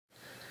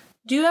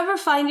Do you ever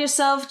find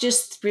yourself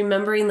just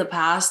remembering the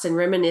past and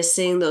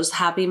reminiscing those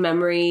happy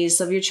memories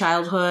of your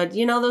childhood?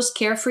 You know, those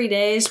carefree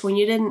days when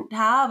you didn't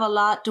have a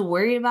lot to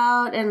worry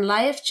about and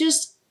life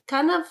just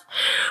kind of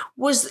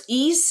was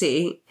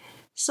easy.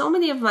 So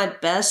many of my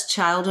best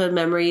childhood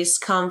memories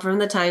come from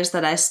the times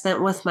that I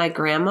spent with my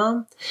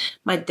grandma,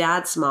 my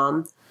dad's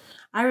mom.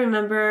 I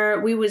remember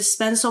we would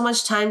spend so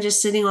much time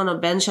just sitting on a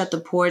bench at the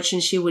porch,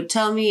 and she would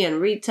tell me and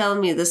retell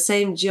me the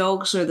same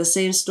jokes or the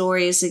same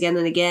stories again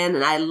and again.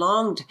 And I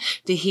longed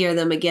to hear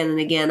them again and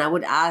again. I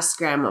would ask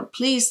Grandma,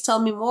 please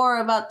tell me more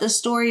about the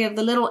story of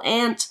the little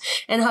ant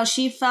and how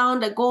she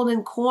found a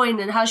golden coin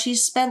and how she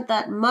spent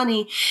that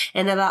money,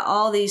 and about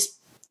all these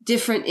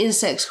different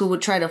insects who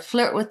would try to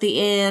flirt with the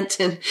ant.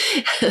 And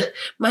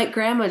my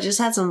grandma just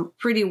had some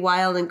pretty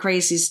wild and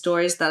crazy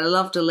stories that I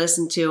love to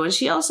listen to. And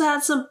she also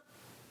had some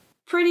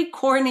pretty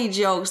corny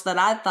jokes that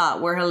I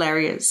thought were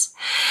hilarious.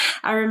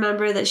 I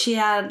remember that she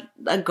had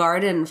a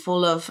garden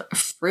full of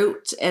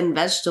fruit and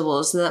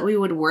vegetables, and that we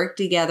would work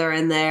together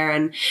in there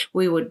and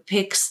we would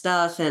pick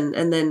stuff and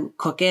then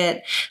cook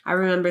it. I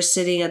remember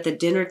sitting at the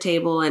dinner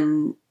table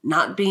and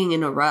not being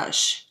in a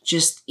rush,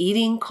 just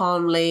eating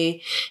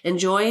calmly,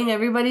 enjoying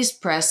everybody's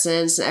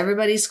presence,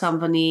 everybody's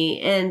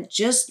company, and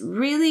just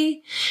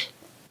really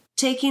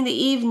taking the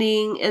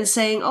evening and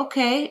saying,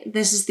 okay,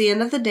 this is the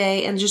end of the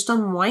day, and just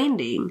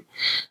unwinding.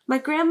 My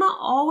grandma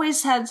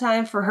always had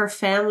time for her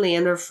family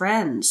and her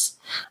friends.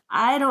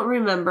 I don't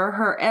remember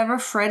her ever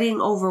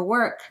fretting over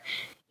work,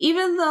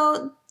 even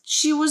though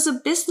she was a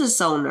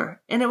business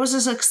owner and it was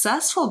a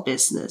successful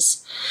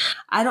business.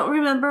 I don't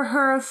remember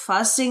her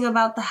fussing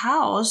about the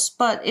house,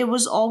 but it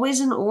was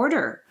always in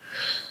order.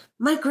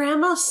 My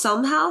grandma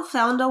somehow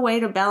found a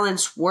way to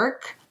balance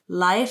work,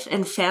 life,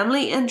 and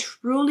family and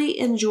truly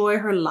enjoy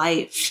her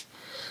life.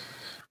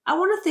 I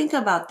want to think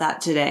about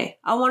that today.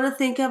 I want to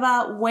think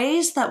about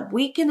ways that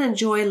we can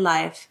enjoy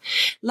life.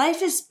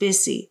 Life is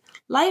busy.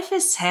 Life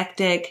is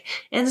hectic,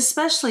 and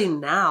especially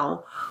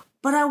now.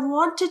 But I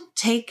want to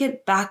take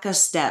it back a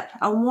step.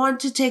 I want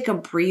to take a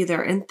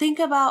breather and think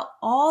about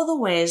all the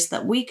ways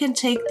that we can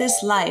take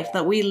this life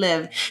that we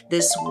live,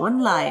 this one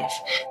life,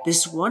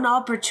 this one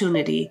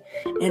opportunity,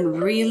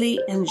 and really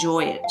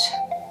enjoy it.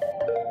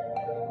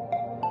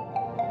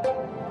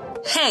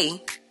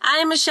 Hey,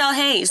 I'm Michelle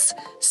Hayes,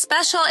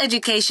 special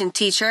education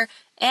teacher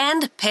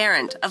and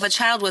parent of a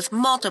child with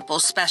multiple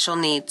special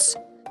needs.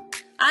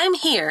 I'm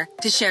here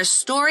to share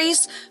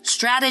stories,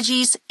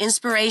 strategies,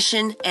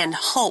 inspiration, and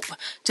hope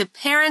to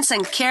parents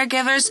and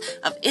caregivers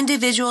of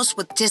individuals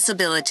with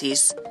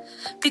disabilities.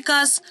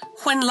 Because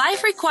when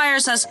life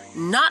requires us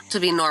not to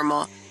be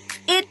normal,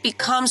 it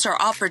becomes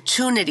our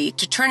opportunity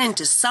to turn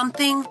into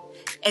something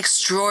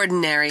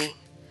extraordinary.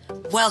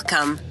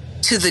 Welcome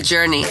to the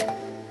journey.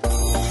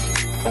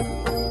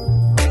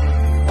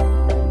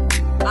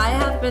 I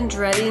have been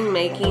dreading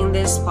making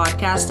this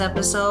podcast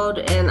episode,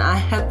 and I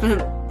have been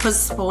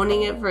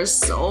postponing it for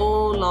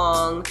so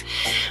long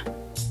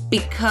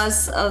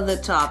because of the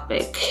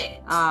topic.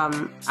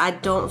 I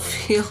don't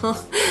feel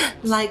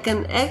like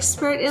an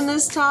expert in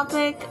this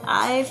topic.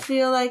 I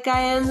feel like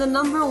I am the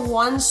number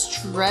one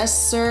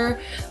stressor.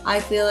 I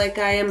feel like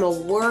I am a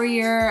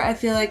worrier. I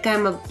feel like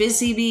I'm a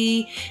busy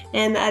bee,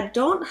 and I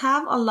don't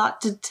have a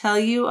lot to tell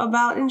you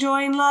about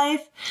enjoying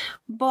life,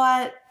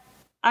 but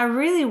I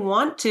really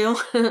want to.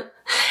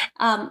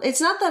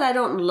 It's not that I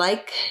don't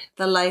like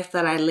the life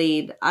that I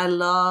lead. I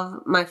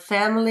love my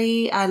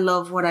family. I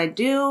love what I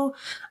do.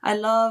 I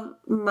love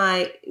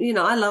my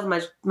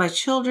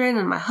children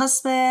and my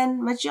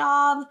husband, my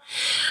job.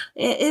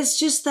 It's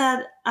just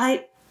that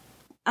I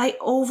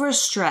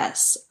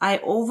overstress. I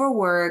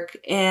overwork,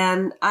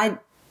 and I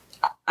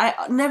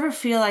never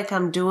feel like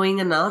I'm doing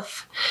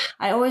enough.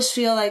 I always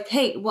feel like,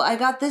 hey, well, I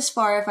got this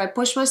far. If I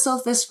push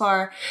myself this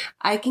far,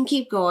 I can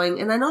keep going.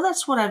 And I know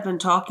that's what I've been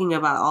talking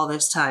about all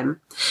this time.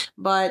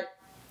 But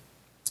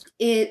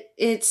it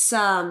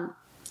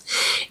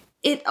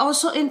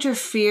also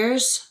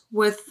interferes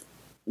with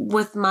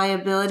my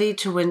ability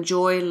to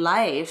enjoy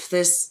life.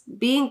 This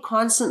being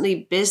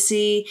constantly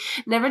busy,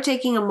 never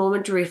taking a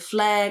moment to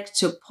reflect,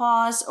 to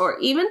pause, or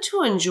even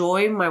to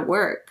enjoy my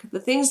work, the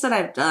things that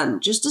I've done,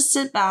 just to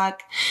sit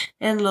back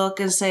and look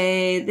and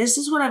say, this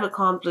is what I've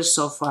accomplished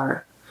so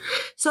far.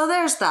 So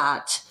there's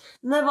that.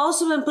 And I've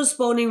also been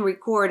postponing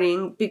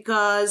recording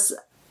because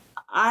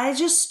I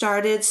just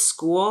started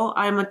school.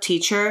 I'm a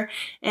teacher,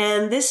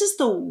 and this is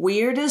the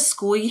weirdest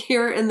school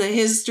year in the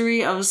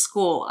history of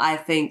school, I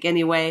think.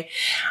 Anyway,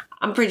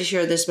 I'm pretty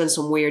sure there's been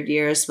some weird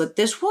years, but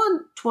this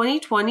one,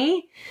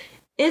 2020,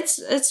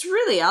 it's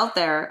really out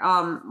there.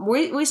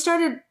 We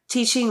started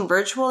teaching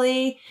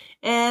virtually,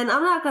 and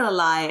I'm not gonna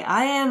lie,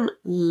 I am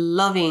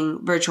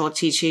loving virtual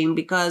teaching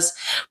because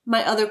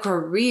my other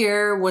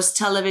career was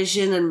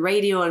television and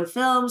radio and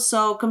film.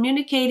 So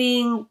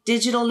communicating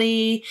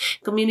digitally,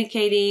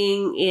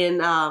 communicating in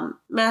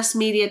mass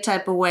media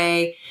type of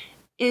way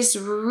is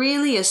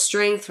really a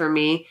strength for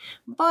me.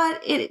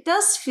 But it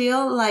does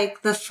feel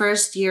like the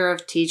first year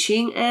of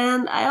teaching,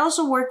 and I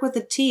also work with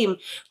a team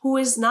who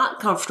is not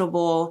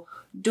comfortable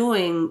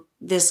doing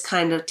this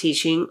kind of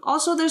teaching.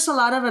 Also, there's a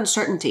lot of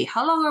uncertainty.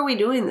 How long are we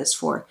doing this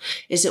for?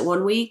 Is it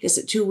 1 week? Is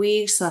it 2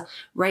 weeks?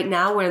 Right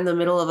now, we're in the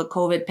middle of a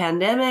COVID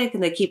pandemic,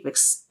 and they keep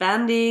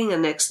expanding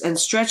and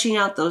stretching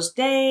out those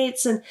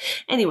dates. And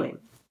anyway,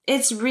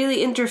 it's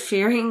really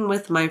interfering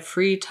with my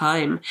free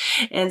time.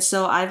 And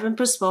so I've been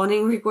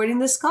postponing recording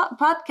this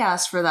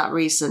podcast for that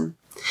reason.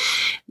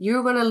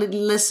 You're going to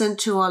listen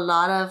to a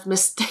lot of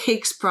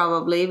mistakes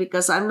probably,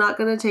 because I'm not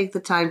going to take the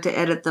time to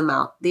edit them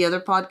out. The other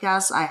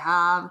podcasts I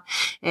have,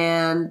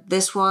 and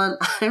this one,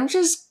 I'm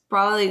just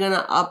probably going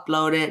to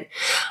upload it.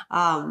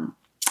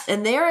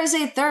 And there is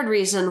a third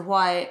reason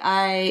why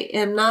I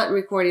am not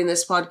recording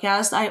this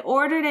podcast. I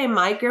ordered a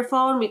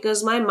microphone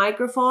because my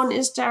microphone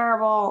is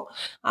terrible.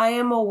 I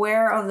am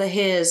aware of the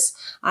hiss.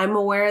 I'm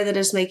aware that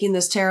it's making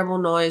this terrible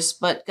noise.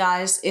 But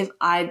guys, if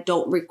I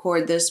don't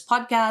record this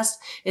podcast,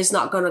 it's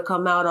not going to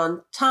come out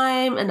on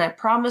time. And I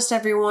promised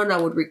everyone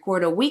I would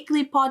record a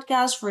weekly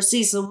podcast for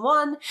season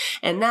 1.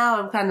 And now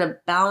I'm kind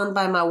of bound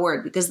by my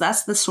word, because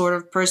that's the sort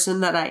of person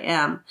that I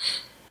am.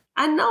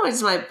 I know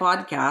it's my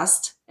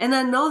podcast, and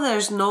I know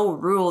there's no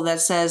rule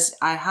that says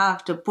I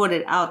have to put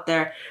it out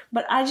there,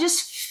 but I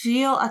just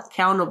feel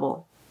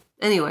accountable.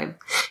 Anyway,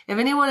 if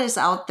anyone is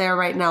out there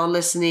right now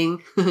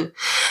listening,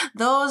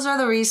 those are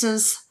the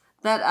reasons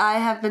that I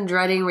have been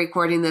dreading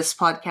recording this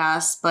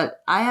podcast.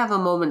 But I have a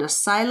moment of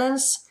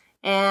silence,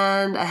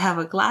 and I have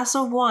a glass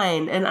of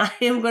wine, and I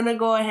am going to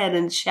go ahead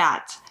and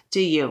chat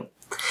to you.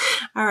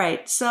 All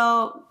right,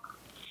 so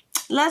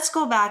let's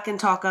go back and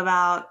talk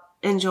about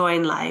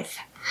enjoying life.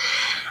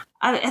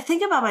 I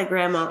think about my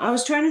grandma. I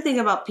was trying to think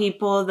about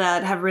people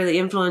that have really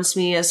influenced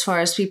me, as far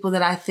as people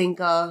that I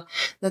think of,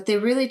 that they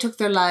really took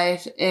their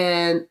life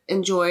and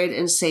enjoyed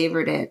and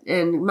savored it.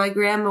 And my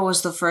grandma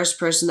was the first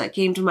person that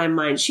came to my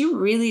mind. She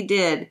really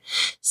did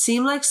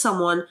seem like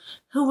someone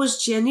who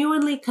was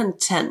genuinely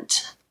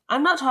content.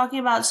 I'm not talking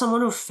about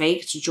someone who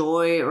faked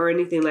joy or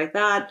anything like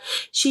that.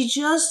 She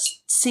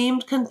just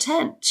seemed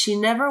content. She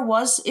never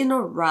was in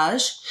a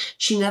rush.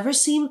 She never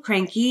seemed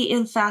cranky.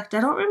 In fact, I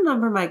don't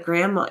remember my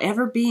grandma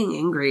ever being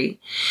angry.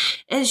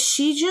 And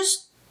she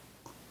just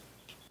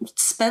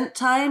spent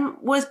time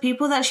with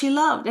people that she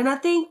loved. And I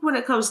think when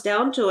it comes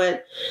down to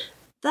it,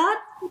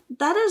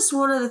 that is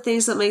one of the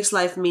things that makes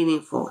life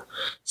meaningful.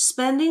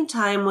 Spending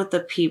time with the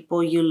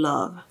people you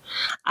love.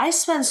 I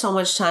spend so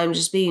much time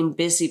just being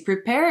busy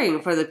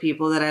preparing for the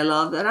people that I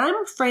love that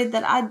I'm afraid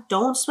that I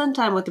don't spend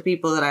time with the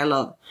people that I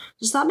love.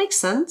 Does that make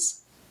sense?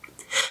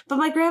 But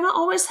my grandma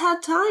always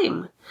had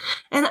time.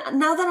 And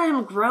now that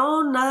I'm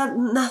grown, now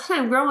that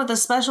I'm grown with a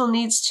special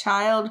needs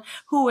child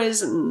who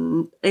is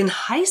in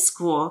high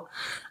school,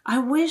 I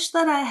wish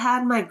that I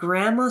had my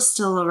grandma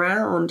still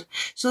around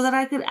so that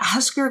I could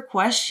ask her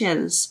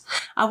questions.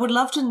 I would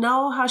love to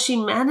know how she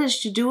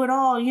managed to do it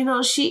all. You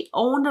know, she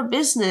owned a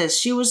business.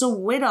 She was a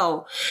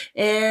widow,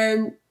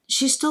 and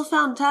she still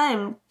found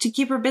time to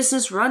keep her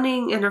business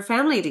running and her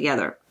family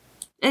together.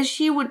 And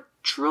she would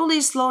truly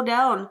slow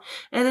down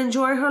and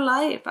enjoy her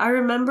life. I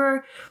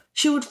remember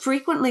she would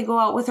frequently go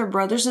out with her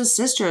brothers and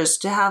sisters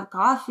to have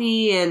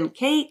coffee and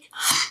cake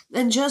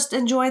and just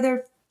enjoy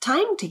their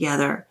time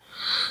together.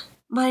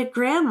 My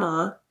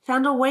grandma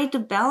found a way to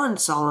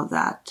balance all of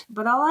that.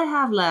 But all I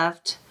have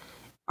left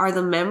are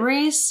the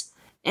memories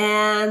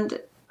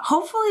and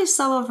hopefully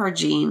some of her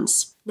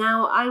genes.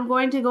 Now, I'm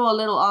going to go a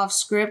little off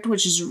script,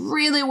 which is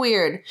really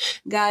weird.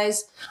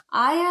 Guys,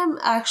 I am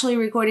actually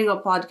recording a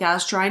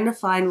podcast trying to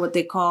find what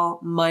they call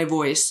my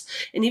voice.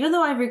 And even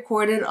though I've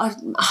recorded,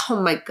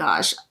 oh my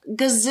gosh,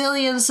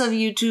 gazillions of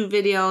YouTube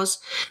videos,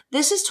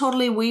 this is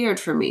totally weird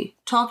for me.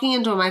 Talking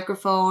into a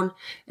microphone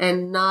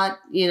and not,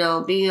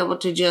 being able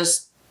to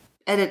just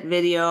edit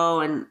video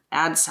and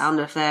add sound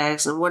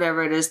effects and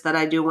whatever it is that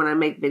I do when I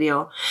make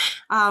video.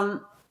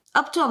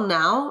 Up till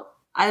now,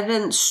 I've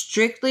been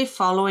strictly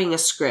following a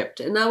script,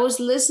 and I was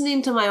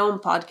listening to my own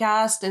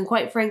podcast, and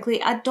quite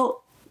frankly, I don't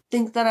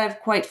think that I've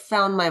quite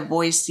found my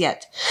voice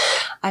yet.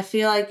 I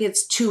feel like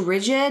it's too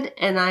rigid,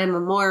 and I'm a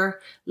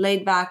more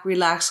laid back,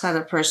 relaxed kind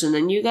of person.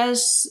 And you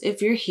guys,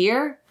 if you're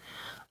here,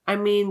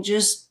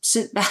 just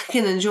sit back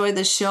and enjoy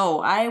the show.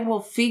 I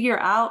will figure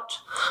out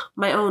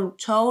my own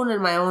tone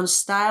and my own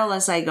style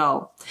as I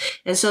go.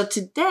 And so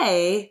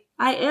today,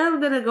 I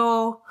am going to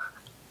go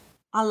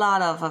a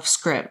lot of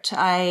script.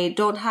 I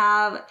don't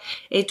have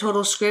a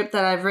total script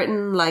that I've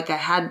written like I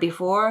had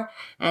before,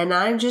 and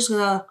I'm just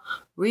gonna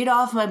read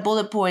off my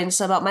bullet points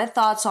about my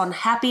thoughts on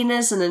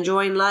happiness and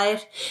enjoying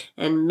life,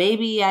 and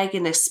maybe I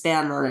can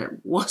expand on it.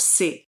 We'll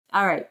see.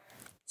 All right,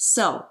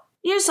 so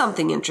here's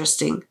something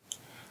interesting.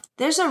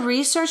 There's a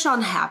research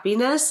on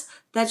happiness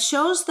that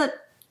shows that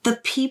the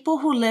people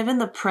who live in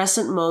the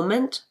present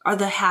moment are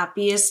the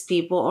happiest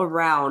people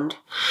around.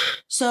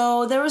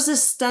 So there was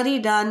this study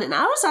done, and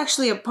I was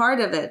actually a part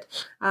of it.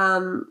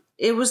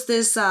 it was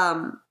this,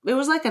 it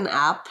was like an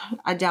app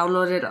I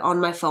downloaded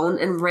on my phone,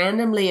 and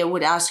randomly it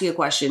would ask you a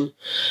question.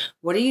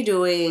 What are you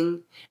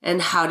doing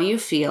and how do you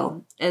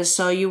feel? And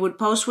so you would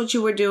post what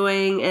you were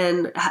doing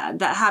and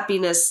that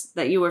happiness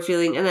that you were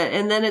feeling.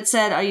 And then it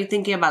said, are you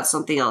thinking about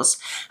something else?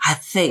 I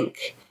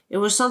think it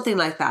was something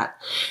like that.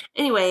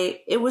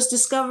 Anyway, it was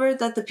discovered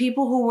that the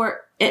people who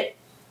were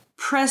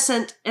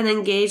present and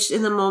engaged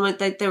in the moment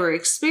that they were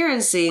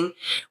experiencing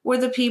were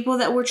the people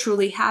that were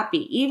truly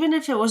happy, even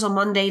if it was a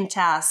mundane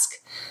task.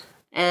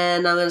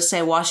 And I'm going to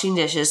say washing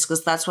dishes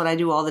because that's what I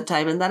do all the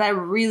time and that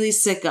I'm really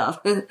sick of.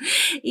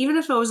 Even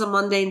if it was a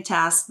mundane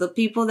task, the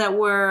people that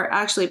were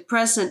actually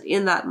present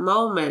in that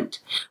moment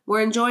were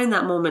enjoying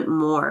that moment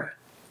more.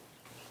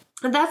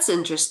 And that's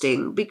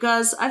interesting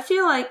because I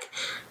feel like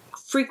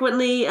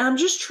frequently I'm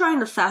just trying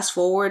to fast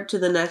forward to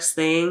the next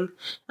thing.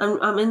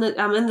 I'm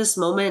in this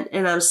moment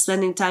and I'm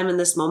spending time in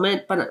this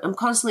moment, but I'm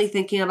constantly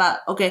thinking about,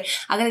 okay,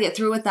 I got to get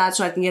through with that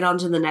so I can get on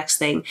to the next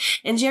thing.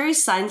 And Jerry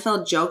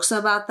Seinfeld jokes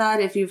about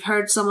that. If you've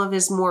heard some of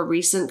his more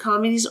recent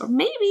comedies, or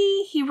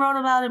maybe he wrote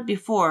about it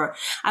before.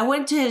 I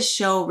went to his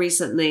show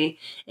recently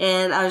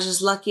and I was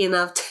just lucky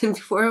enough to,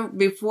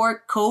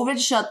 before COVID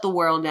shut the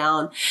world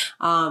down,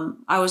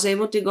 I was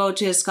able to go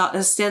to his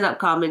stand-up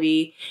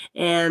comedy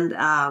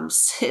and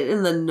sit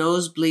in the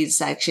nosebleed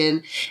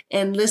section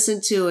and listen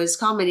to his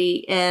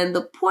comedy. And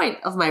the point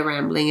of my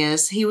rambling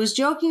is he was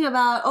joking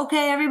about,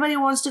 okay, everybody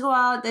wants to go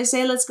out. They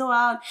say, let's go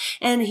out.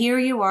 And here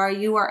you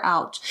are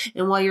out.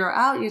 And while you're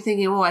out, you're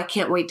thinking, oh, I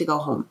can't wait to go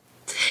home.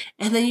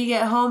 And then you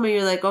get home and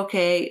you're like,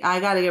 okay, I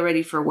got to get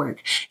ready for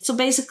work. So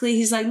basically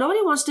he's like,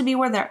 nobody wants to be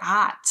where they're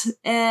at.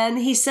 And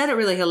he said it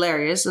really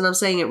hilarious. And I'm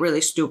saying it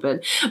really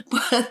stupid.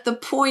 But the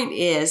point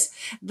is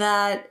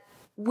that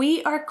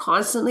we are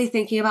constantly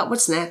thinking about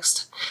what's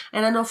next.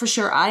 And I know for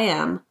sure I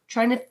am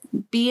trying to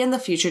be in the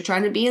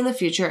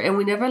future, and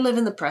we never live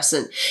in the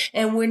present,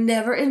 and we're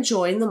never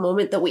enjoying the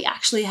moment that we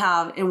actually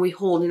have and we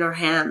hold in our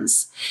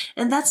hands.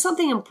 And that's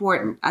something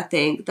important, I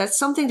think. That's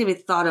something to be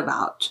thought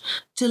about,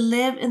 to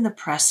live in the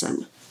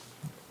present.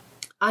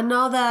 I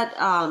know that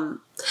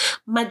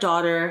my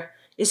daughter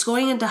is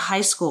going into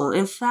high school.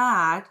 In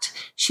fact,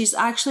 she's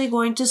actually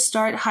going to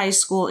start high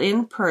school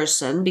in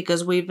person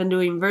because we've been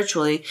doing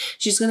virtually.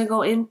 She's going to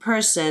go in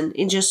person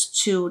in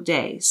just 2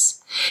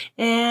 days.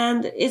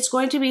 And it's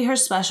going to be her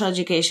special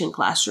education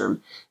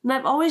classroom. And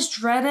I've always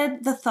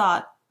dreaded the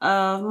thought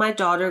of my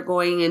daughter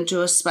going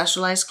into a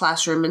specialized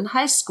classroom in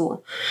high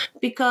school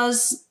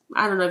because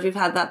I don't know if you've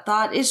had that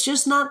thought. It's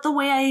just not the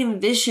way I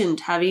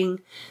envisioned having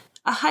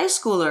a high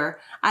schooler.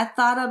 I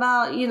thought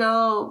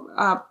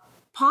about,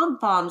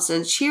 pom-poms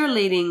and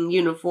cheerleading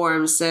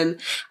uniforms and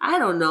I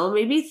don't know,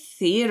 maybe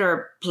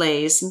theater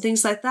plays and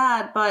things like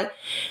that, but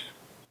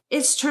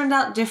it's turned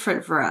out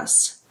different for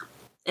us.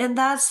 And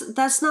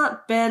that's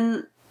not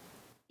been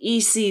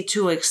easy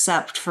to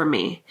accept for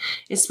me.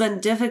 It's been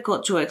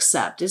difficult to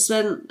accept. It's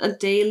been a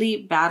daily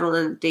battle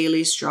and a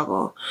daily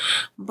struggle.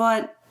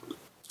 But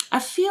I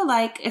feel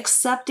like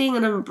accepting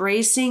and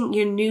embracing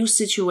your new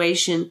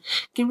situation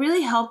can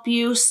really help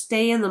you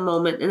stay in the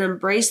moment and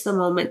embrace the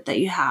moment that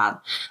you have.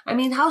 I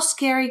mean, how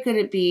scary could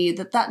it be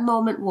that that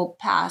moment will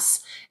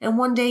pass and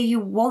one day you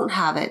won't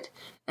have it?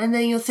 And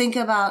then you'll think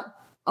about,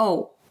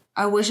 oh,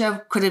 I wish I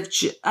could have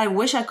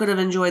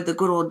enjoyed the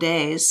good old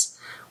days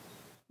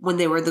when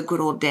they were the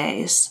good old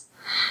days.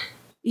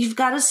 You've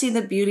got to see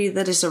the beauty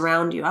that is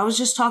around you. I was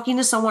just talking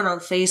to someone on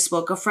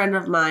Facebook, a friend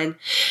of mine,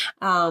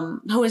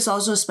 who is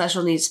also a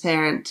special needs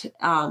parent.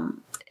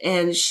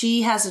 And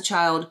she has a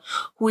child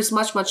who is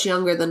much, much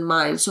younger than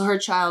mine. So her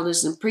child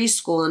is in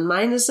preschool and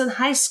mine is in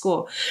high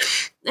school.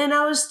 And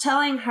I was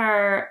telling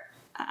her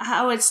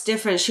how it's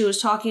different. She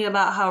was talking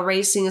about how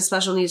raising a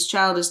special needs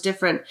child is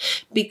different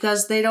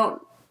because they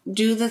don't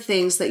do the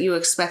things that you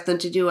expect them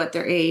to do at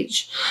their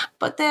age.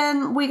 But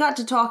then we got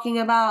to talking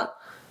about,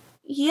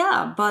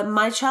 yeah, but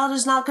my child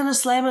is not going to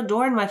slam a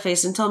door in my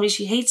face and tell me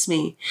she hates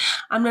me.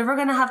 I'm never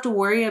going to have to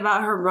worry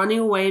about her running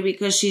away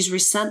because she's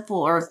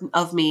resentful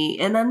of me.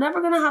 And I'm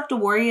never going to have to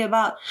worry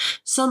about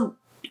some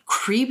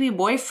creepy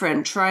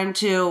boyfriend trying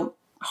to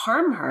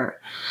harm her.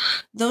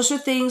 Those are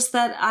things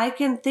that I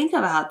can think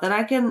about, that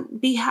I can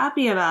be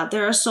happy about.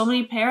 There are so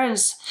many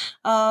parents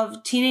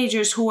of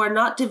teenagers who are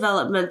not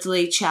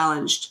developmentally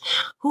challenged,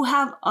 who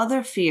have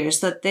other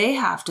fears that they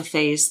have to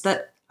face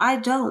that I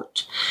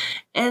don't.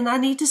 And I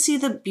need to see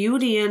the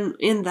beauty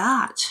in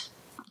that.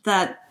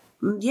 That,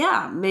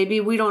 yeah, maybe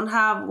we don't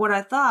have what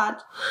I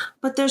thought,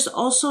 but there's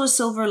also a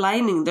silver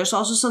lining. There's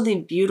also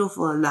something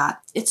beautiful in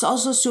that. It's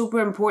also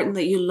super important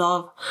that you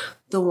love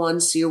the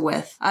ones you're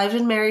with. I've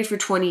been married for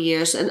 20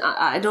 years and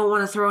I don't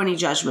want to throw any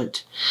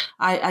judgment.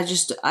 I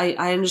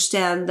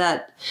understand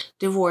that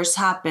divorce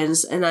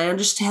happens and I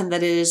understand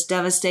that it is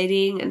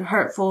devastating and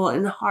hurtful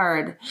and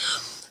hard.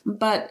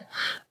 But,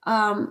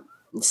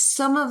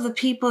 some of the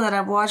people that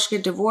I've watched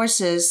get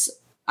divorces,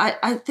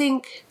 I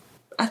think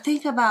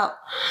about,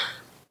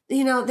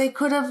 they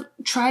could have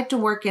tried to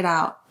work it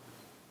out.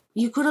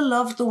 You could have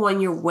loved the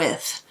one you're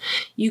with.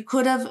 You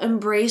could have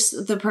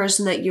embraced the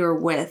person that you're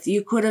with.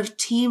 You could have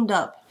teamed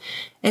up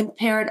and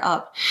paired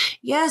up.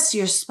 Yes,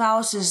 your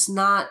spouse is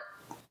not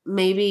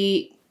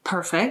maybe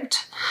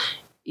perfect.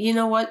 You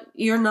know what?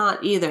 You're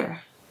not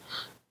either.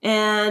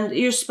 And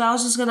your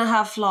spouse is going to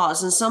have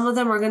flaws, and some of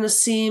them are going to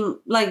seem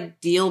like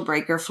deal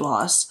breaker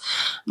flaws.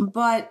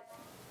 But,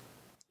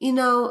 you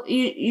know,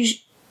 you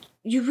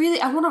really,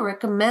 I want to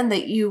recommend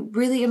that you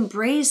really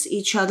embrace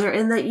each other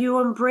and that you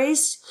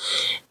embrace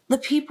the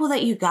people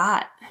that you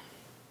got.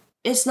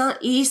 It's not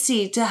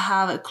easy to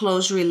have a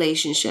close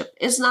relationship.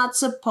 It's not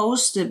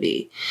supposed to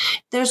be.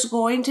 There's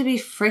going to be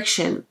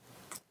friction.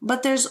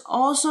 But there's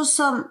also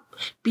some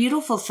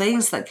beautiful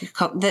things that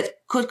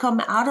could come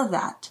out of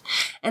that.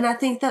 And I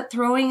think that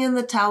throwing in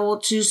the towel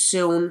too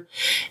soon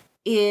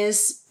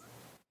is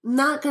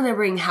not going to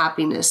bring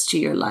happiness to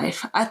your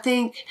life. I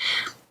think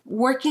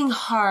working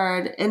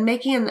hard and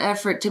making an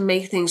effort to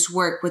make things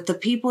work with the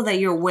people that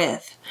you're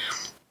with,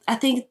 I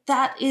think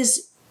that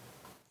is,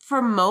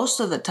 for most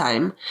of the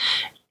time,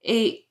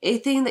 a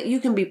thing that you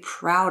can be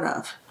proud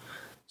of.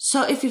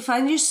 So if you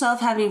find yourself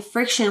having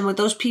friction with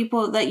those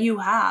people that you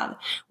have,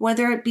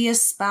 whether it be a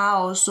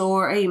spouse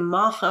or a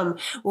mom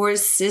or a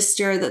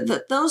sister,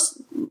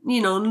 those,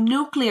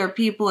 nuclear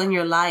people in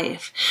your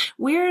life,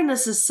 we're in a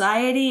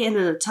society and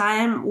in a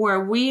time where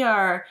we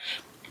are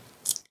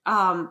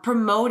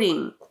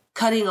promoting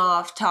cutting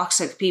off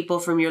toxic people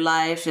from your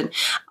life. And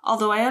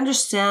although I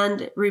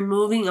understand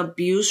removing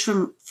abuse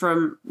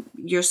from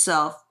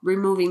yourself,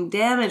 removing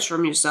damage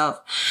from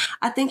yourself,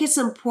 I think it's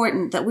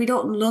important that we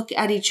don't look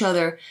at each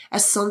other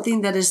as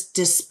something that is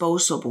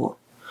disposable.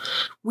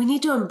 We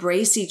need to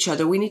embrace each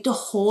other. We need to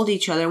hold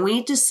each other. We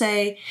need to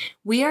say,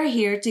 we are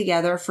here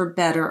together for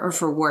better or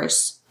for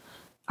worse.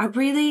 I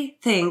really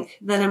think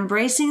that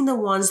embracing the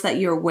ones that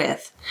you're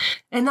with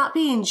and not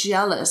being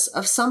jealous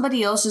of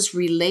somebody else's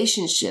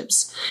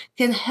relationships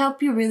can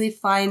help you really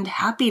find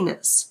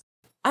happiness.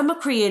 I'm a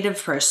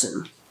creative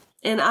person,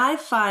 and I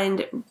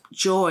find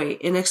joy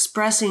in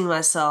expressing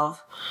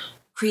myself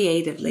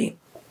creatively.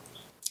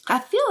 I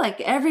feel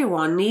like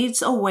everyone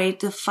needs a way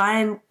to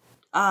find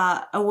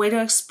a way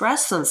to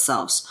express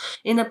themselves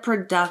in a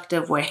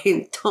productive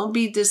way. Don't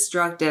be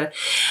destructive.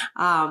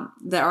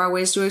 There are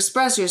ways to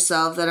express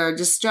yourself that are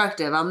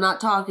destructive. I'm not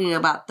talking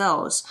about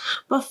those.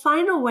 But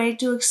find a way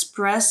to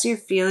express your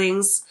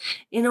feelings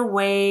in a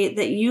way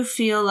that you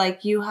feel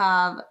like you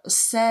have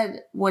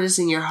said what is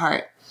in your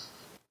heart.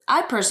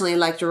 I personally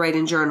like to write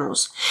in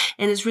journals,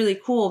 and it's really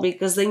cool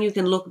because then you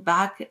can look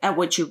back at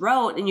what you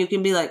wrote and you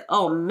can be like,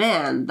 oh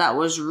man, that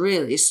was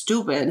really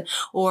stupid,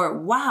 or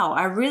wow,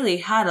 I really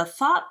had a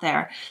thought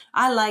there.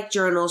 I like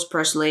journals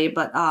personally,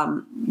 but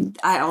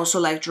I also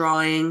like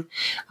drawing.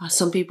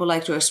 Some people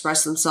like to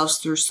express themselves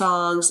through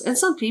songs, and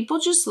some people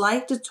just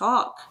like to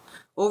talk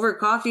over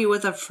coffee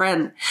with a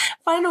friend.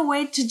 Find a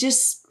way to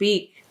just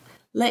speak.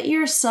 Let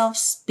yourself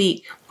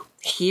speak.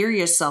 Hear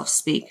yourself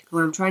speak.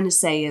 What I'm trying to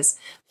say is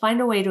find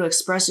a way to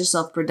express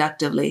yourself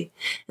productively,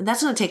 and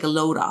that's going to take a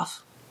load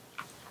off.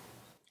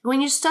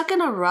 When you're stuck in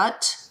a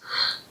rut,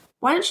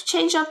 why don't you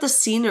change up the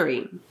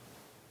scenery?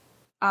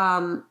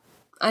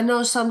 I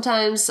know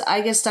sometimes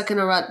I get stuck in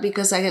a rut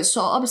because I get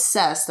so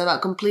obsessed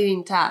about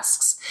completing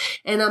tasks,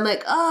 and I'm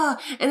like,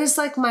 and it's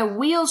like my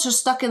wheels are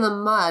stuck in the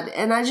mud,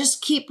 and I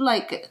just keep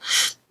like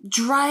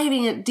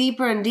driving it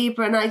deeper and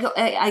deeper, and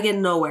I get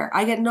nowhere.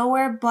 I get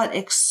nowhere but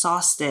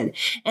exhausted,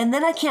 and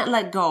then I can't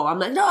let go. I'm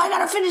like, no, I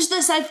gotta finish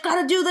this. I've got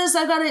to do this.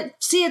 I've got to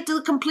see it to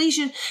the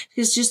completion.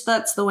 It's just,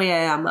 that's the way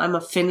I am. I'm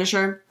a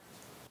finisher.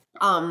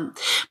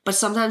 But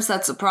sometimes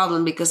that's a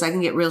problem because I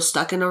can get real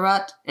stuck in a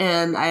rut,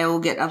 and I will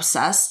get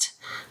obsessed,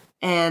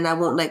 and I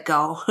won't let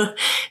go.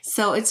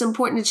 So it's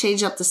important to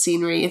change up the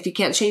scenery. If you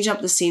can't change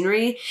up the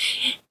scenery,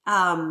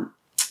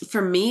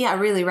 for me, I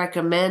really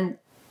recommend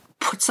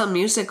put some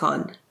music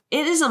on.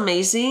 It is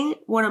amazing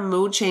what a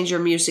mood changer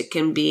music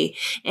can be,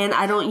 and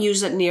I don't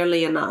use it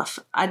nearly enough.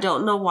 I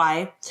don't know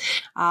why,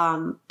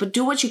 but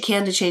do what you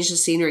can to change the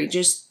scenery.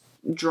 Just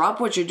drop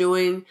what you're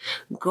doing,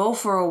 go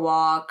for a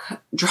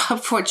walk,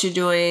 drop what you're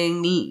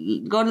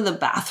doing, go to the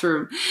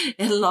bathroom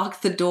and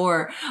lock the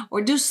door,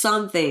 or do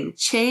something.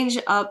 Change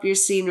up your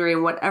scenery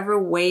in whatever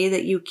way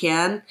that you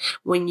can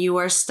when you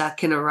are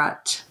stuck in a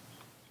rut.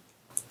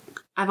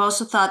 I've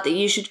also thought that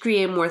you should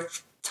create more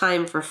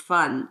time for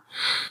fun.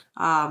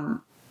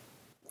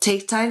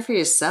 Take time for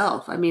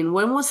yourself. I mean,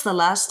 when was the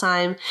last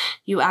time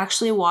you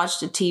actually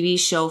watched a TV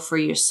show for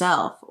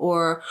yourself?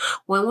 Or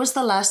when was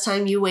the last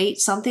time you ate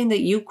something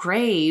that you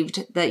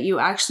craved that you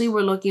actually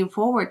were looking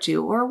forward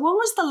to? Or when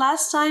was the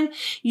last time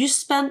you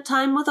spent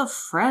time with a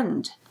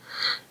friend?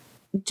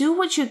 Do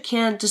what you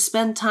can to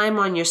spend time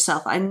on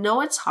yourself. I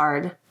know it's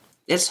hard.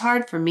 It's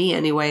hard for me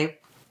anyway,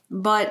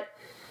 but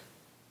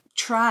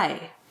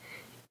try.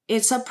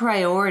 It's a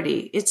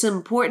priority. It's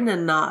important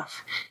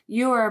enough.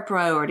 You are a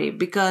priority,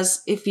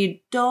 because if you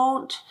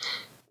don't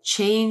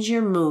change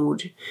your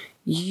mood,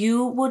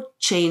 you would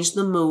change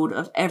the mood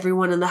of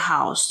everyone in the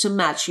house to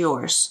match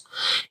yours.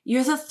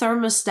 You're the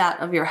thermostat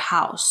of your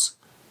house.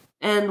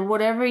 And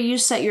whatever you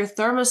set your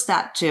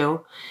thermostat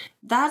to,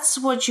 that's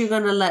what you're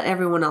going to let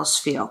everyone else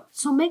feel.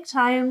 So make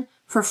time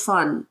for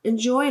fun.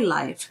 Enjoy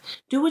life.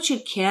 Do what you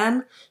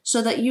can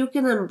so that you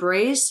can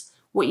embrace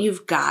what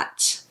you've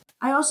got.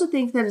 I also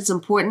think that it's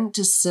important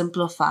to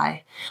simplify.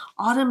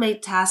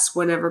 Automate tasks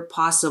whenever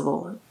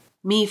possible.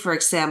 Me, for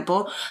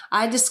example,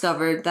 I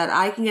discovered that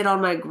I can get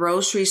on my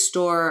grocery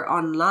store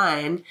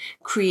online,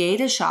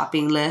 create a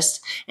shopping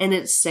list, and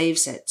it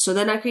saves it. So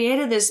then I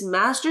created this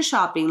master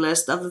shopping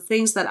list of the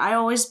things that I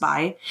always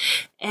buy.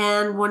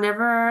 And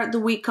whenever the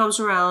week comes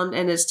around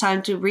and it's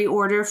time to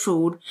reorder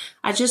food,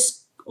 I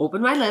just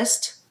open my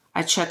list,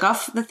 I check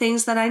off the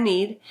things that I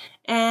need,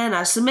 and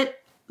I submit.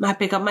 I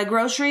pick up my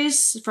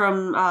groceries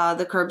from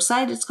the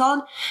curbside, it's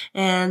called,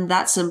 and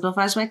that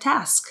simplifies my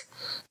task.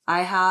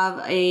 I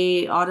have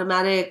a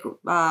automatic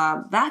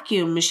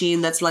vacuum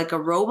machine that's like a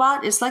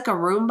robot. It's like a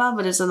Roomba,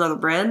 but it's another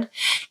brand.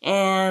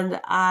 And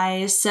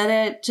I set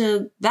it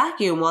to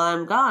vacuum while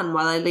I'm gone,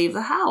 while I leave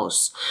the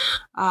house.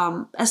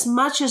 As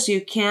much as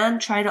you can,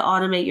 try to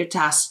automate your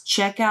tasks.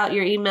 Check out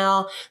your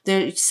email.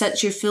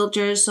 Set your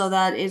filters so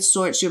that it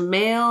sorts your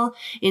mail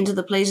into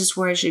the places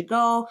where it should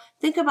go.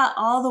 Think about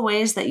all the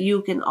ways that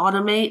you can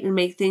automate and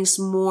make things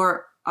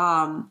more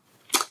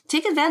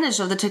take advantage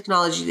of the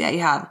technology that you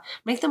have.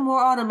 Make them more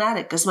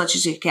automatic as much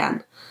as you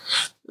can.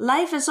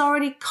 Life is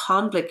already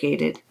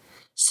complicated,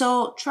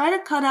 so try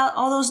to cut out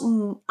all those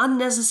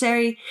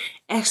unnecessary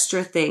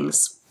extra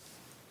things.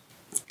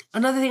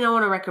 Another thing I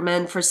want to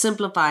recommend for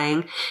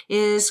simplifying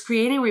is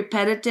creating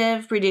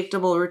repetitive,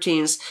 predictable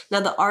routines. Now,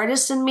 the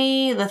artist in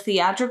me, the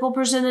theatrical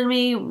person in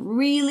me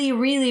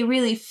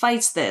really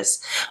fights this,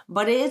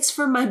 but it's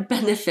for my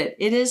benefit.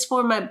 It is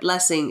for my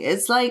blessing.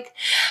 It's like,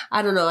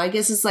 I don't know, I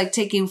guess it's like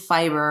taking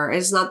fiber.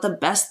 It's not the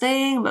best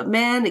thing, but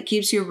man, it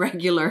keeps you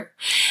regular.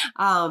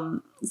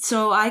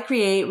 So I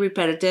create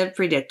repetitive,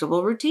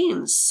 predictable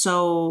routines.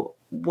 So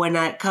when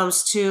it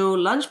comes to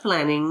lunch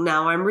planning,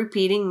 now I'm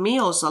repeating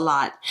meals a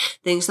lot,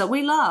 things that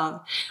we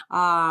love.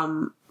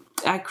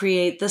 I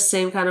create the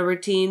same kind of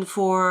routine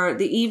for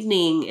the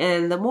evening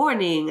and the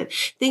morning,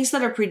 things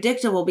that are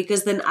predictable,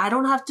 because then I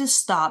don't have to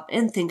stop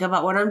and think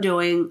about what I'm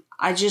doing.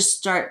 I just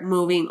start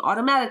moving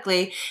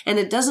automatically, and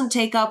it doesn't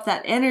take up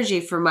that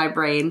energy for my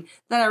brain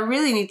that I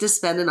really need to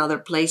spend in other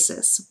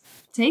places.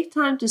 Take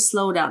time to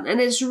slow down. And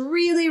it's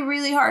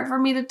really hard for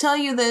me to tell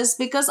you this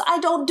because I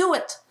don't do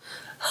it.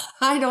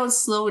 I don't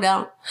slow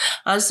down.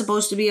 I'm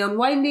supposed to be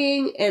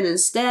unwinding, and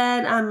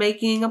instead I'm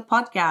making a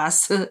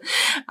podcast.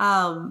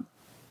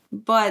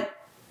 But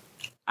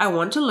I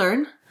want to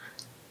learn.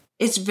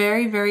 It's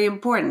very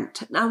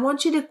important. And I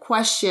want you to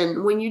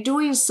question when you're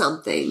doing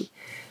something,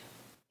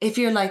 if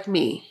you're like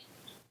me,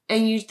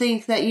 and you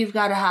think that you've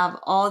got to have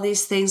all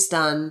these things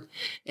done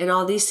and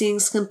all these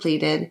things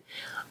completed,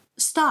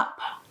 stop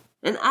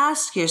and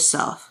ask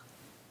yourself,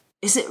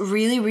 is it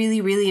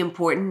really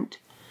important?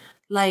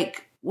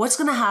 Like, what's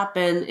going to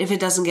happen if it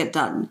doesn't get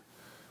done?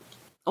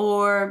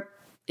 Or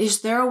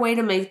is there a way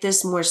to make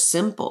this more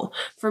simple?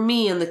 For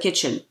me in the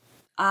kitchen,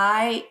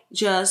 I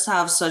just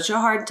have such a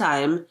hard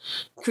time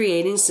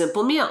creating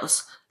simple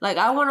meals. Like,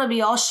 I want to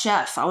be all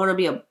chef. I want to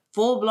be a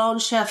full-blown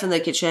chef in the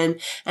kitchen,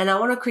 and I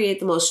want to create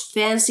the most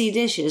fancy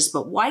dishes.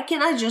 But why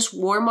can't I just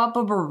warm up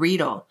a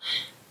burrito?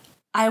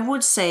 I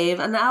would save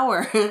an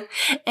hour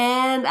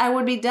and I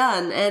would be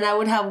done, and I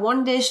would have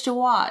one dish to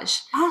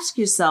wash. Ask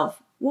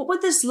yourself, what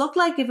would this look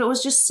like if it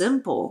was just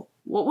simple?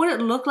 What would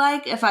it look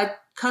like if I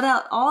cut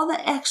out all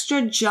the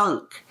extra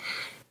junk?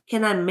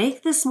 Can I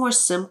make this more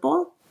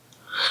simple?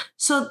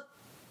 So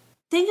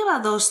think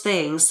about those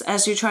things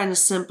as you're trying to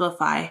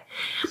simplify.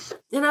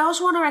 And I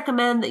also want to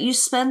recommend that you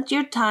spend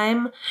your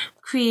time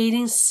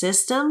creating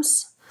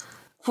systems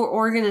for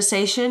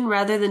organization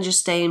rather than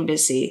just staying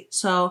busy.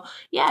 So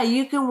yeah,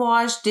 you can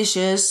wash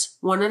dishes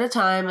one at a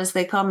time as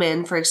they come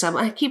in. For example,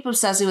 I keep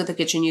obsessing with the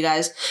kitchen, you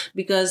guys,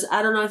 because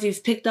I don't know if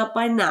you've picked up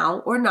by now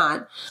or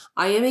not.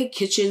 I am a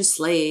kitchen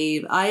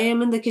slave. I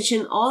am in the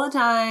kitchen all the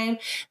time.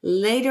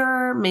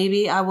 Later,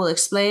 maybe I will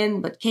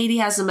explain, but Katie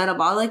has a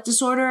metabolic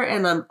disorder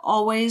and I'm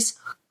always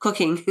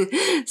cooking.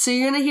 So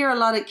you're going to hear a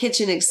lot of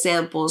kitchen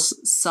examples.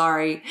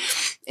 Sorry.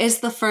 It's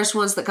the first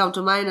ones that come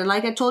to mind. And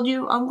like I told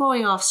you, I'm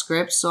going off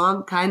script, so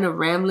I'm kind of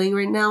rambling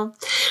right now.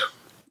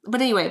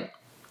 But anyway,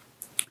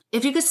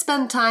 if you could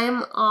spend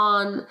time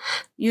on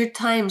your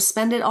time,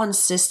 spend it on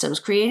systems,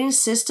 creating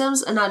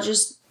systems and not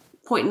just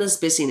pointless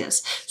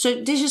busyness.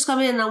 So dishes come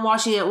in and I'm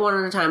washing it one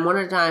at a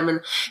time,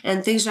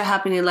 and things are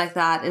happening like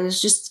that. And it's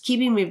just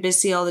keeping me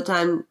busy all the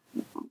time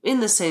in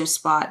the same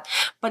spot.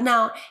 But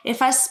now,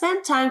 if I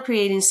spend time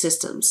creating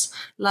systems,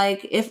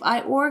 like if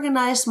I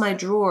organized my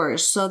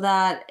drawers so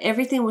that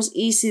everything was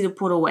easy to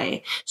put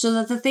away, so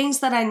that the things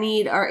that I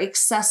need are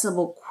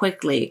accessible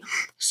quickly,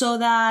 so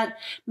that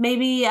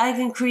maybe I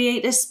can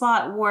create a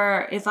spot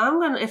where if I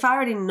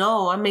already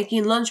know I'm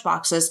making lunch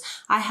boxes,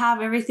 I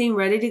have everything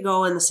ready to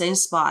go in the same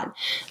spot.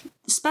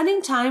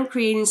 Spending time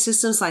creating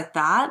systems like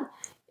that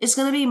is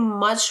going to be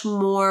much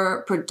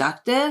more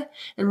productive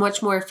and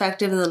much more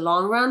effective in the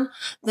long run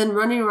than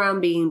running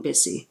around being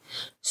busy.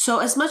 So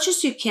as much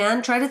as you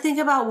can, try to think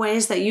about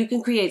ways that you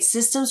can create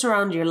systems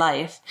around your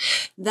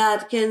life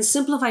that can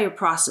simplify your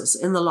process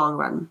in the long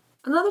run.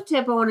 Another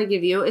tip I want to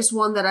give you is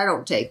one that I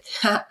don't take.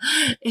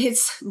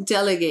 It's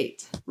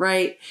delegate,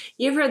 right?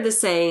 You've heard the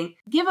saying,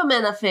 give a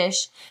man a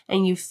fish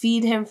and you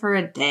feed him for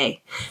a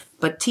day,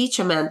 but teach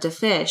a man to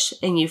fish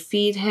and you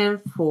feed him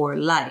for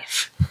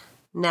life.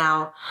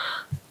 Now,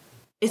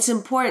 it's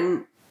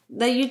important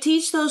that you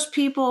teach those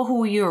people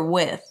who you're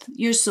with,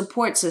 your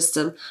support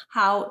system,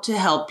 how to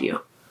help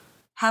you.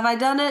 Have I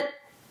done it?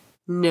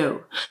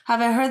 No. Have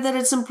I heard that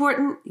it's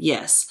important?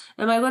 Yes.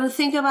 Am I going to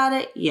think about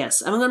it?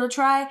 Yes. Am I going to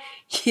try?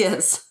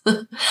 Yes.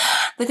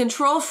 The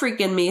control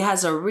freak in me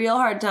has a real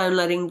hard time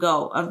letting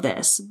go of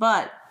this.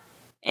 But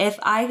if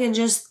I can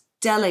just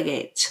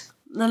delegate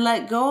and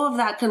let go of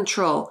that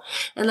control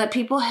and let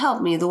people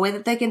help me the way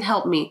that they can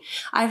help me.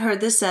 I've heard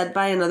this said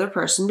by another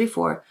person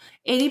before.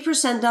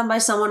 80% done by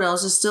someone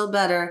else is still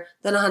better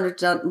than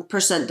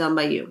 100% done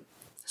by you.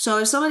 So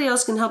if somebody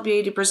else can help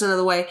you 80% of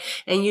the way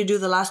and you do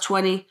the last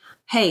 20,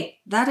 hey,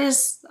 that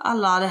is a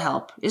lot of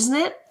help, isn't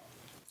it?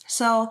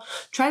 So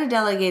try to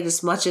delegate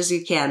as much as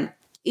you can,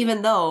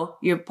 even though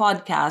your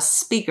podcast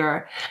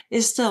speaker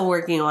is still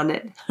working on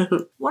it.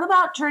 What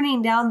about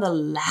turning down the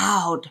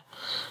loud?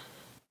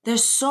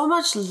 There's so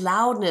much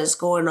loudness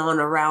going on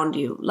around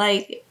you.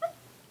 Like,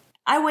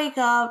 I wake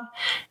up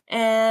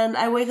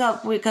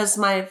because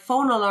my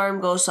phone alarm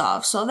goes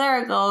off. So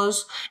there it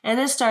goes and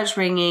it starts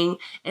ringing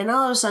and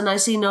all of a sudden I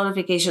see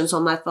notifications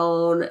on my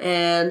phone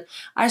and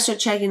I start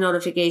checking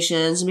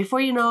notifications. And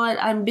before you know it,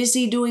 I'm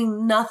busy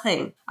doing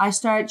nothing. I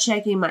start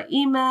checking my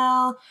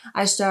email.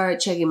 I start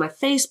checking my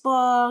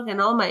Facebook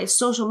and all my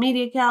social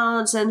media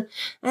accounts. And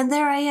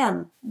there I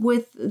am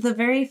with the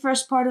very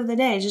first part of the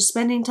day, just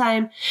spending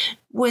time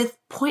with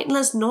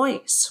pointless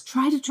noise.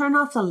 Try to turn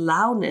off the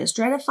loudness.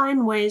 Try to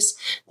find ways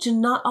to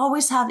not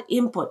always have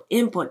input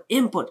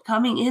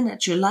coming in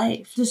at your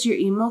life. Does your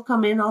email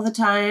come in all the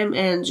time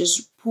and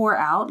just pour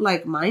out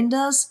like mine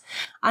does?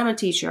 I'm a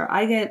teacher.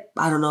 I get,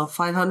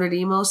 500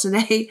 emails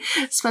a day,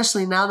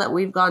 especially now that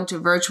we've gone to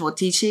virtual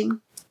teaching.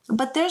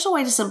 But there's a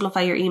way to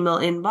simplify your email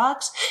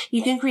inbox.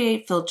 You can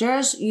create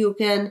filters. You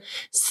can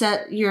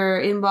set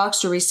your inbox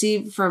to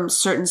receive from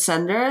certain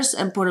senders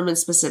and put them in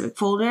specific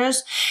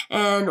folders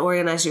and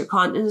organize your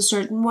content in a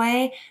certain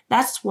way.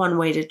 That's one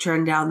way to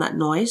turn down that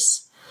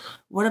noise.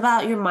 What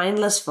about your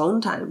mindless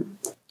phone time?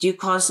 Do you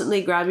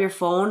constantly grab your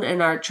phone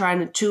and are trying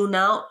to tune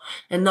out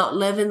and not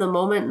live in the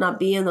moment, not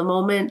be in the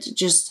moment?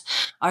 Just,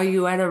 are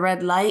you at a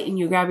red light and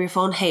you grab your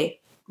phone? Hey,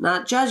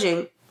 not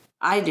judging.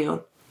 I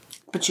do.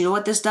 But you know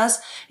what this does?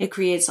 It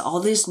creates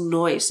all this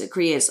noise. It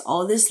creates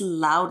all this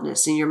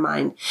loudness in your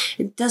mind.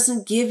 It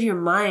doesn't give your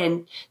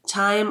mind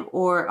time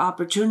or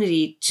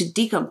opportunity to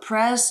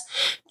decompress,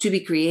 to be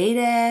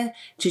creative,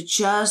 to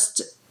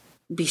just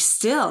be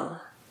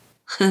still.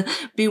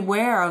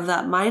 Beware of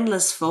that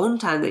mindless phone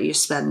time that you're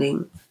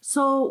spending.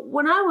 So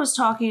when I was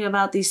talking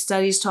about these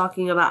studies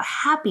talking about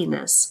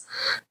happiness,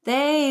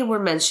 they were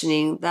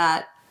mentioning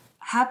that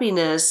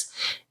happiness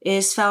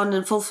is found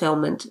in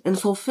fulfillment. And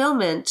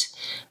fulfillment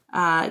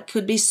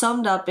could be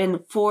summed up in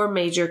 4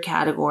 major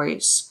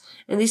categories.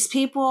 And these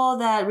people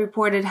that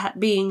reported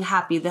being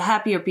happy, the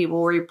happier people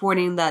were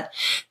reporting that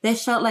they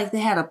felt like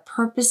they had a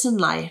purpose in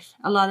life.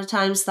 A lot of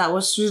times that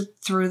was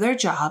through their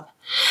job.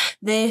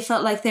 They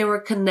felt like they were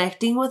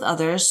connecting with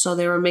others, so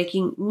they were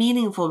making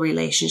meaningful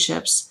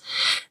relationships.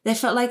 They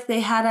felt like they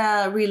had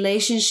a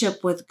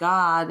relationship with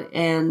God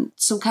and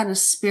some kind of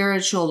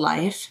spiritual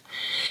life.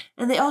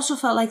 And they also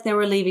felt like they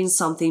were leaving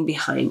something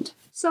behind.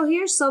 So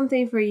here's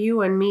something for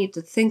you and me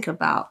to think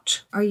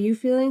about. Are you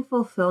feeling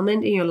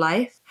fulfillment in your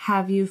life?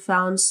 Have you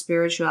found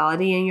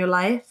spirituality in your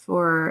life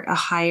or a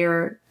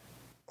higher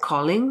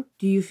calling?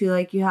 Do you feel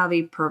like you have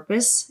a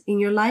purpose in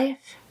your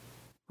life?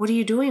 What are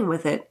you doing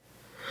with it?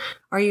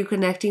 Are you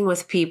connecting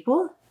with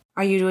people?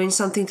 Are you doing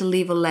something to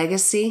leave a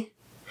legacy?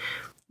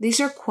 These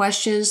are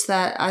questions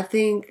that I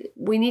think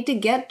we need to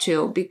get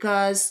to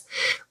because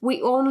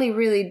we only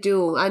really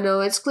do. I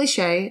know it's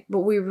cliche, but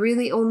we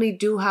really only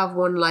do have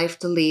one life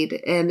to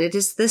lead, and it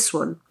is this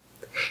one.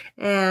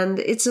 And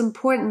it's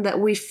important that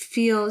we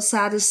feel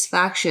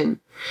satisfaction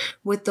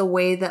with the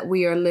way that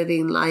we are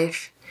living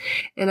life.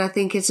 And I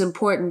think it's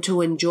important to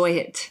enjoy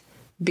it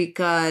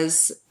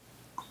because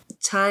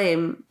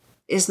time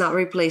is not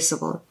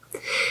replaceable.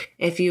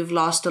 If you've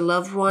lost a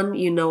loved one,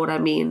 you know what I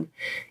mean.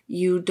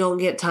 You don't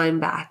get time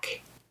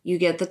back. You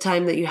get the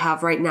time that you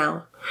have right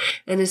now.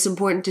 And it's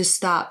important to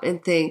stop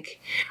and think,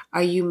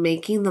 are you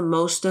making the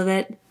most of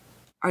it?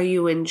 Are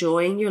you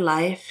enjoying your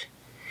life?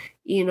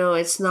 You know,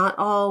 it's not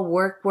all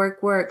work,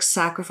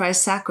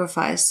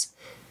 sacrifice.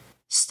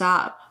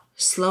 Stop.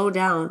 Slow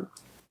down.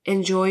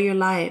 Enjoy your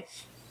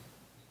life.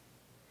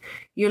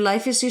 Your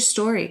life is your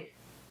story.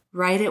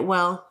 Write it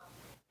well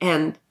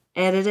and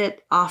edit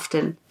it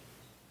often.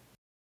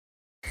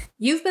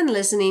 You've been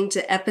listening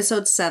to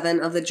episode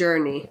 7 of The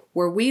Journey,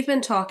 where we've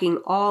been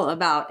talking all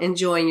about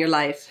enjoying your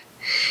life.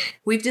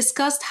 We've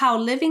discussed how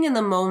living in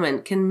the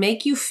moment can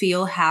make you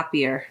feel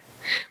happier.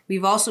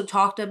 We've also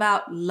talked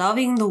about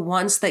loving the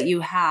ones that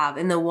you have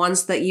and the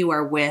ones that you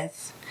are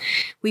with.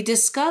 We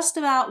discussed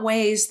about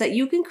ways that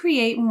you can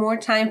create more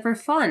time for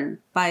fun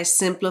by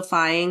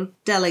simplifying,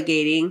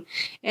 delegating,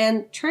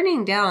 and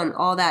turning down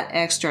all that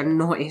extra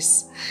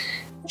noise.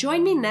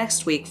 Join me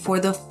next week for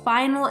the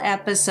final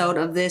episode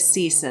of this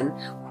season,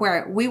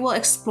 where we will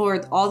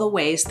explore all the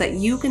ways that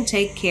you can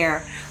take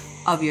care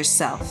of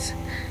yourself.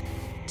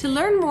 To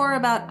learn more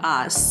about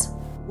us,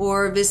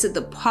 or visit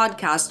the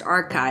podcast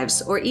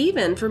archives, or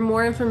even for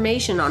more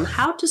information on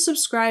how to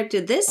subscribe to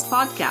this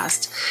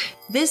podcast,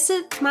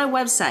 visit my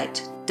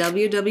website,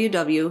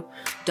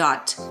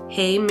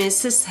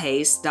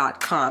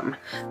 www.heymrshays.com.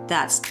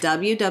 That's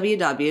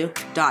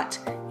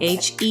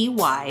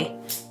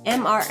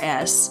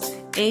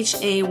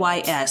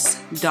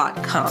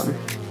www.heymrshays.com.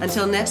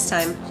 Until next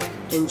time,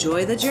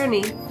 enjoy the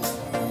journey.